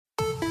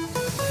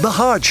The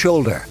Hard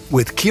Shoulder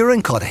with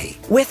Kieran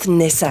Cuddihy with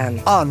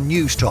Nissan on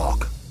News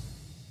Talk.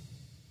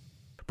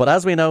 But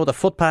as we know, the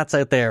footpaths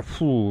out there,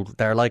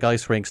 they're like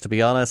ice rinks, to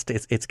be honest.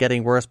 It's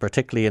getting worse,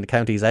 particularly in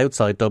counties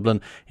outside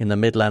Dublin, in the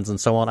Midlands and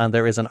so on. And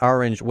there is an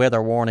orange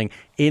weather warning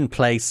in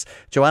place.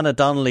 Joanna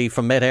Donnelly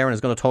from Met Éireann is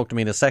going to talk to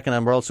me in a second.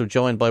 And we're also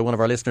joined by one of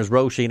our listeners,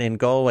 Roisin in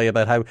Galway,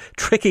 about how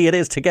tricky it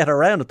is to get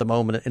around at the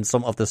moment in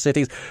some of the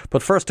cities.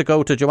 But first to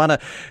go to Joanna.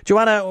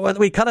 Joanna,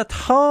 we kind of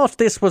thought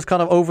this was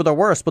kind of over the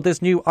worst, but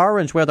this new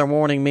orange weather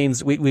warning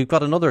means we've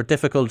got another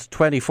difficult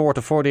 24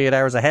 to 48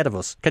 hours ahead of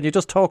us. Can you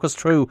just talk us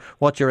through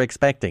what you're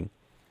expecting?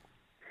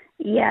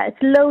 Yeah, it's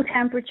low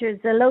temperatures,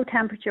 a low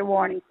temperature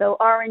warning. So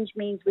orange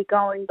means we're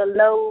going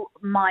below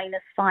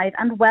 -5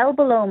 and well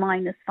below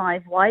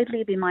 -5. Widely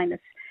it'll be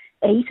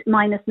 -8,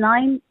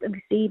 -9.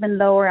 We see even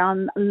lower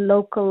on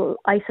local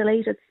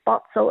isolated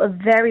spots. So a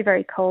very,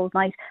 very cold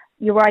night.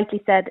 You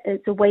rightly said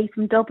it's away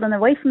from Dublin,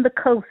 away from the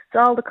coasts,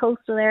 all the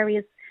coastal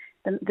areas.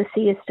 The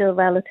sea is still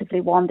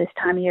relatively warm this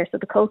time of year. So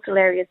the coastal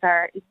areas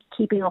are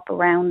keeping up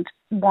around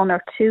 1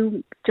 or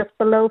 2, just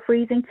below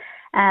freezing.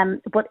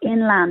 But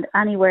inland,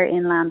 anywhere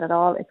inland at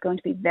all, it's going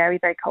to be very,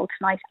 very cold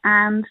tonight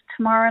and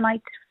tomorrow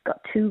night. We've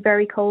got 2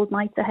 very cold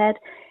nights ahead.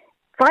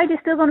 Friday's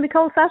still going to be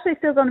cold. Saturday's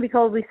still going to be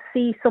cold. We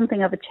see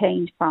something of a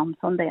change from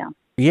Sunday on.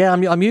 Yeah,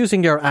 I'm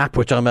using your app,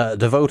 which I'm a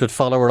devoted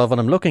follower of, and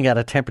I'm looking at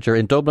a temperature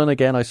in Dublin,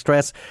 again, I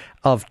stress,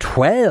 of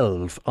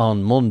 12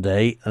 on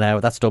Monday. Now,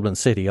 that's Dublin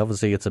City.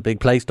 Obviously, it's a big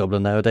place,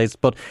 Dublin, nowadays.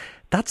 But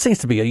that seems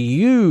to be a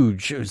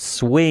huge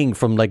swing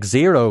from like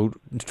 0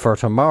 for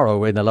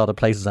tomorrow in a lot of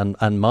places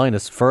and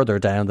minus further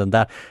down than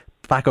that,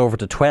 back over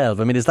to 12.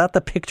 I mean, is that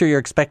the picture you're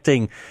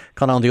expecting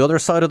kind of on the other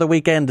side of the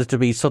weekend, to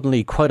be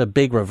suddenly quite a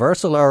big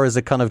reversal, or is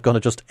it kind of going to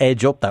just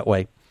edge up that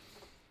way?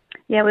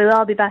 Yeah, we'll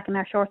all be back in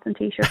our shorts and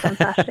t-shirts on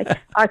Saturday.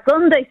 Or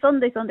Sunday.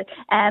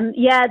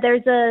 Yeah,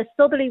 there's a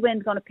southerly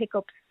wind going to pick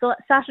up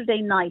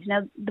Saturday night.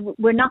 Now,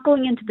 we're not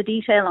going into the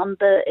detail on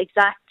the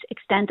exact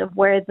extent of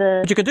where the...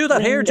 But you can do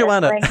that here,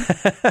 Joanna.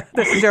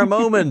 This is your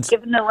moment.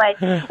 Given away.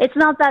 It's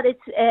not that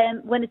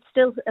it's... when it's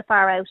still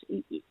far out,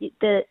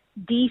 the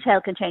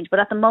detail can change. But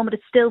at the moment,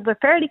 it's still a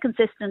fairly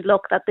consistent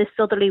look that this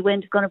southerly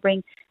wind is going to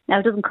bring... Now,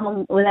 it doesn't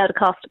come without a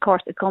cost, of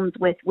course. It comes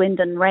with wind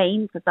and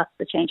rain, because that's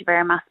the change of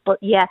air mass. But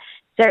yeah,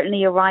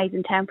 certainly a rise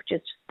in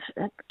temperatures,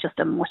 just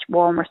a much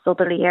warmer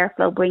southerly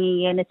airflow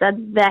bringing in. It's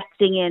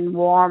advecting in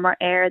warmer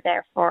air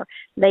there for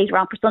later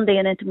on for Sunday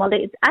and into Monday.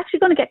 It's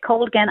actually going to get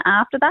cold again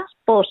after that,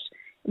 but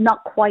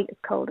not quite as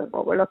cold as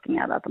what we're looking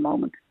at the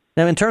moment.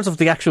 Now, in terms of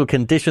the actual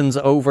conditions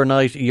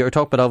overnight, you're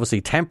talking about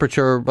obviously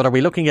temperature, but are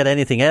we looking at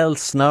anything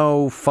else?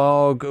 Snow,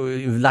 fog,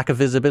 lack of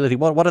visibility?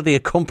 What are the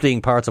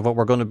accompanying parts of what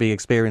we're going to be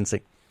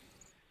experiencing?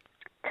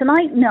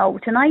 Tonight, no.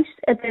 Tonight,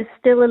 there's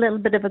still a little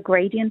bit of a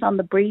gradient on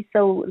the breeze,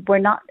 so we're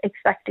not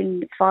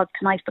expecting fog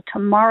tonight, but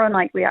tomorrow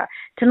night we are.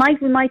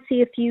 Tonight we might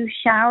see a few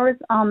showers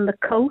on the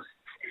coasts.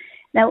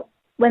 Now,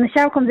 when the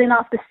shower comes in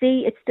off the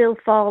sea, it's still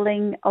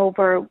falling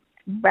over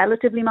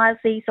relatively mild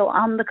sea, so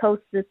on the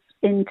coast it's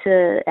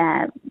into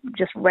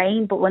just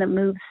rain, but when it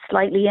moves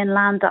slightly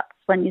inland, that's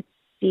when you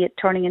see it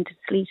turning into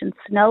sleet and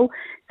snow.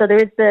 So there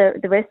is the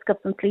risk of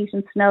some sleet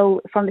and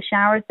snow from the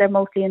showers. They're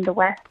mostly in the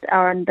west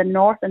or in the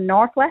north and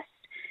northwest.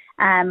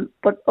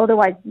 But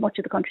otherwise, much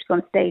of the country is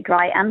going to stay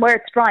dry. And where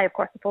it's dry, of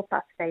course, the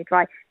footpaths stay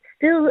dry.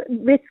 Still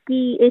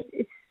risky.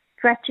 It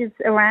stretches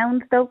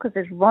around, though, because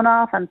there's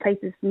runoff and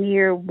places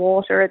near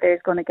water.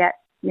 There's going to get,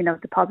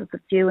 deposits of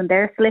dew, and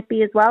they're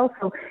slippy as well.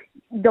 So,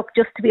 look,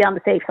 just to be on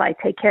the safe side,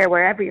 take care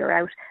wherever you're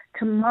out.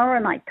 Tomorrow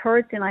night,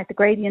 Thursday night, the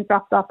gradient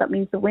drops off. That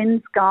means the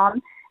wind's gone,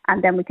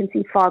 and then we can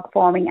see fog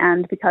forming.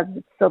 And because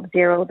it's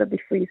sub-zero, there'll be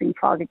freezing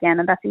fog again,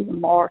 and that's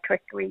even more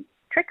trickery.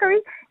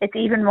 It's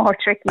even more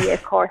tricky,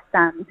 of course,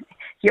 than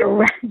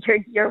your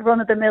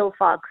run-of-the-mill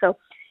fog. So,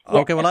 yeah,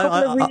 okay, well, a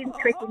couple of really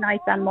tricky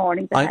nights and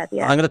mornings ahead.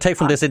 Yeah. I'm going to take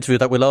from this interview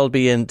that we'll all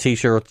be in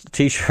t-shirts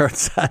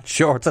and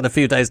shorts in a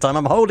few days' time.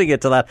 I'm holding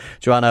it to that,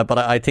 Joanna, but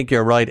I think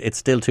you're right. It's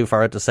still too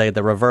far out to say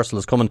the reversal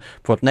is coming.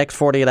 But next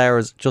 48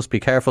 hours, just be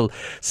careful.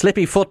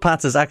 Slippy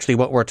footpaths is actually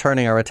what we're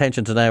turning our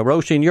attention to now.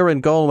 Roisin, you're in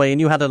Galway and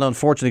you had an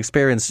unfortunate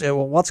experience.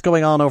 What's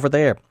going on over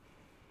there?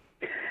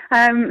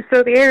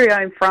 So the area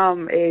I'm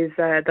from is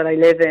that I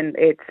live in.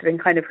 It's been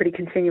kind of pretty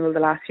continual the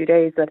last few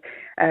days that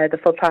the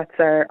footpaths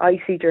are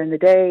icy during the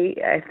day.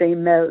 If they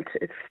melt,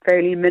 it's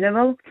fairly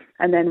minimal,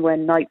 and then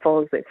when night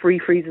falls, it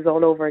freezes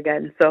all over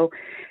again. So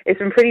it's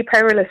been pretty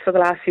perilous for the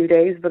last few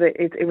days, but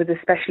it was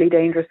especially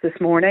dangerous this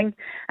morning.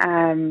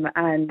 And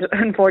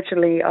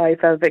unfortunately, I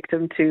fell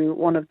victim to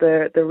one of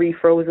the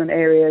refrozen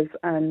areas.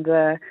 And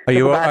are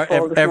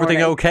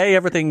everything okay?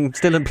 Everything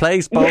still in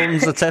place?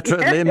 Bones, etc.,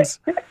 limbs.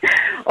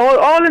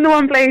 All in the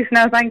one place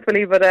now,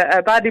 thankfully, but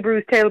a badly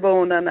bruised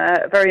tailbone and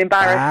very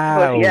embarrassed.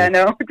 Wow. But yeah,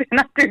 no,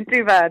 not doing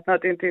too bad.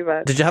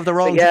 Did you have the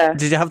wrong? Yeah.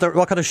 Did you have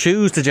what kind of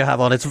shoes did you have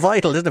on? It's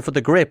vital, isn't it, for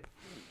the grip?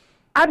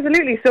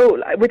 Absolutely.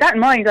 So with that in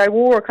mind, I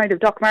wore kind of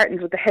Doc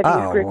Martens with the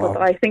heaviest grip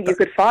that I think you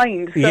could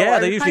find. So yeah,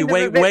 they usually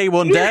weigh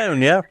one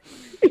down, yeah.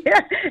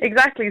 Yeah,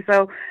 exactly.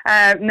 So,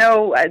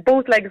 no,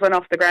 both legs went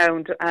off the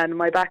ground and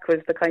my back was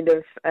the kind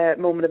of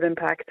moment of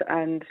impact.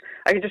 And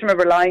I can just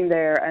remember lying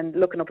there and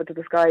looking up into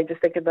the sky,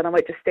 just thinking that I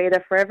might just stay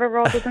there forever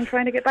rather than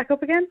trying to get back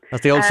up again.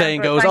 As the old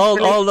saying goes,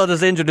 all that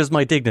is injured is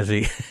my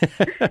dignity.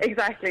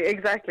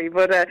 Exactly.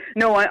 But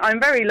no, I'm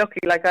very lucky.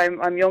 Like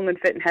I'm young and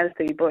fit and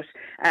healthy. But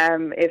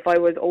if I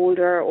was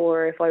older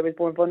or if I was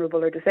more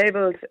vulnerable or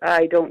disabled,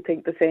 I don't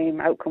think the same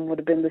outcome would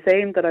have been the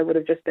same. That I would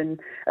have just been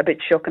a bit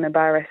shook and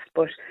embarrassed.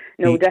 But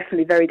no,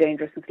 definitely very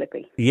dangerous and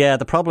slippy. Yeah,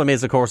 the problem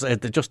is, of course,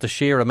 just the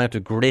sheer amount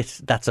of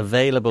grit that's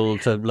available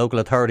to local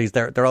authorities.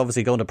 They're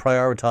obviously going to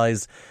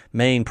prioritise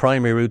main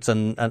primary routes,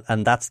 and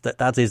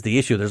that is the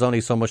issue. There's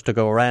only so much to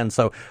go around.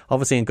 So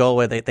obviously in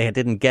Galway they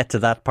didn't get to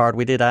that part.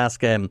 We did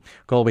ask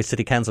Galway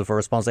City Council for a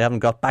response. They haven't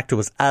got back to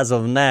us as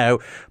of now,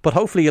 but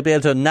hopefully you'll be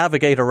able to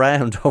navigate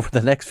around over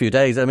the next few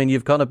days. I mean,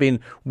 you've kind of been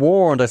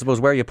warned, I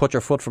suppose, where you put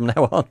your foot from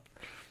now on.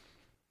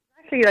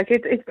 Like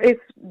it's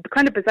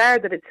kind of bizarre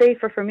that it's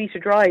safer for me to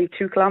drive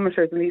 2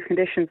 kilometres in these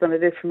conditions than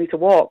it is for me to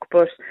walk,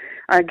 but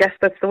I guess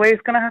that's the way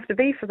it's going to have to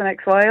be for the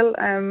next while,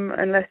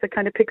 unless it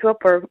kind of picks up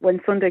or when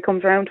Sunday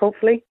comes around,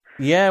 hopefully.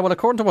 Yeah, well,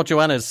 according to what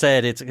Joanna has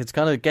said, it's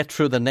going to get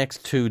through the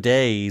next 2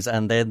 days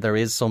and then there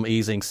is some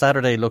easing.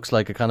 Saturday looks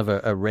like a kind of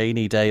a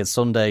rainy day, and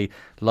Sunday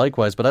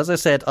likewise. But as I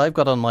said, I've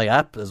got on my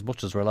app, as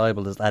much as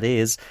reliable as that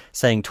is,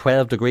 saying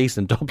 12 degrees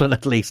in Dublin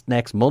at least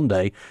next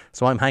Monday.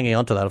 So I'm hanging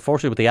on to that.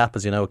 Unfortunately with the app,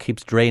 as you know, it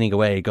keeps draining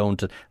away, going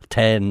to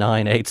 10,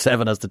 9, 8,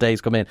 7 as the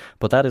days come in.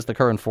 But that is the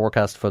current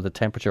forecast for the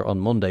temperature on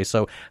Monday.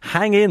 So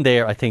hang in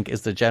there, I think,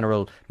 is the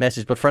general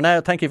message. But for now,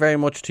 thank you very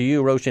much to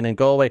you, Roisin in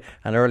Galway.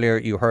 And earlier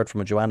you heard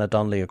from Joanna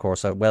Donnelly, of course,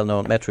 a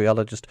well-known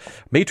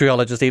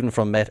meteorologist even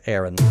from Met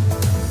Éireann.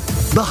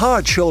 The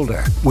Hard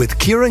Shoulder with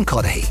Kieran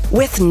Cuddihy.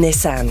 With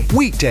Nissan.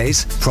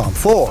 Weekdays from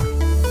 4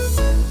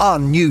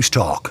 on News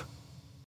Talk.